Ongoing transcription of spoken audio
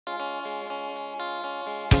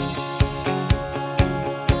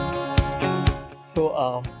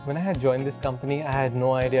When I had joined this company, I had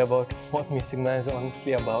no idea about what Mu Sigma is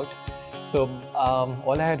honestly about.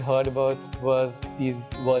 All I had heard about was these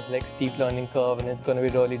words like steep learning curve and it's going to be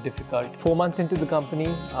really difficult. 4 months into the company,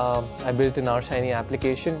 I built an R-Shiny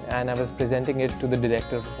application and I was presenting it to the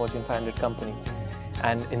director of a Fortune 500 company.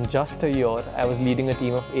 And in just a year, I was leading a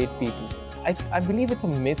team of 8 people. I believe it's a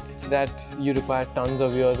myth that you require tons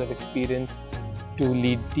of years of experience to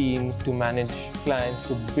lead teams, to manage clients,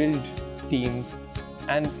 to build teams.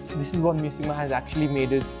 And this is what Mu Sigma has actually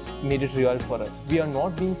made it real for us. We are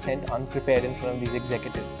not being sent unprepared in front of these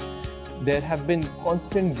executives. There have been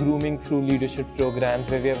constant grooming through leadership programs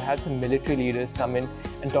where we have had some military leaders come in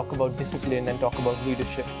and talk about discipline and talk about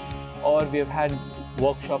leadership. Or we have had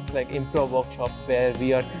workshops like improv workshops where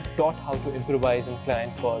we are taught how to improvise in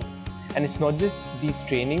client calls. And it's not just these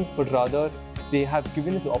trainings, but rather they have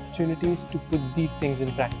given us opportunities to put these things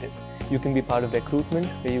in practice. You can be part of recruitment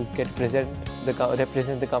where you get to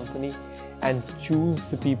represent the company and choose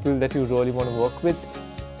the people that you really want to work with.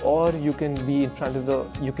 Or you can be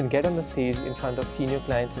you can get on the stage in front of senior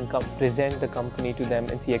clients and present the company to them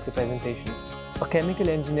in CXO presentations. A chemical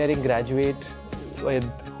engineering graduate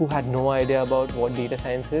who had no idea about what data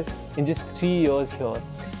science is, in just 3 years here,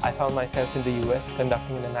 I found myself in the US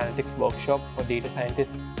conducting an analytics workshop for data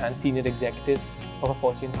scientists and senior executives of a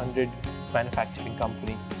Fortune 100 manufacturing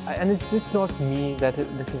company. And it's just not me that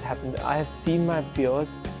this has happened. I have seen my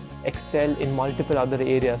peers excel in multiple other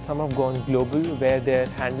areas. Some have gone global where they're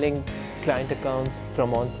handling client accounts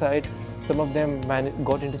from on-site. Some of them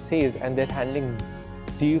got into sales and they're handling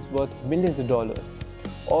deals worth millions of dollars.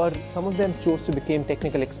 Or some of them chose to become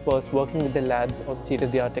technical experts working with the labs on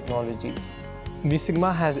state-of-the-art technologies. Mu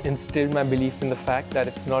Sigma has instilled my belief in the fact that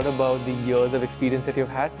it's not about the years of experience that you've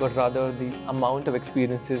had, but rather the amount of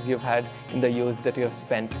experiences you've had in the years that you have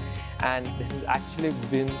spent. And this has actually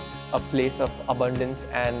been a place of abundance,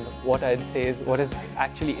 and what I'd say is what has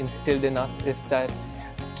actually instilled in us is that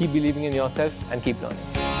keep believing in yourself and keep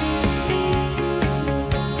learning.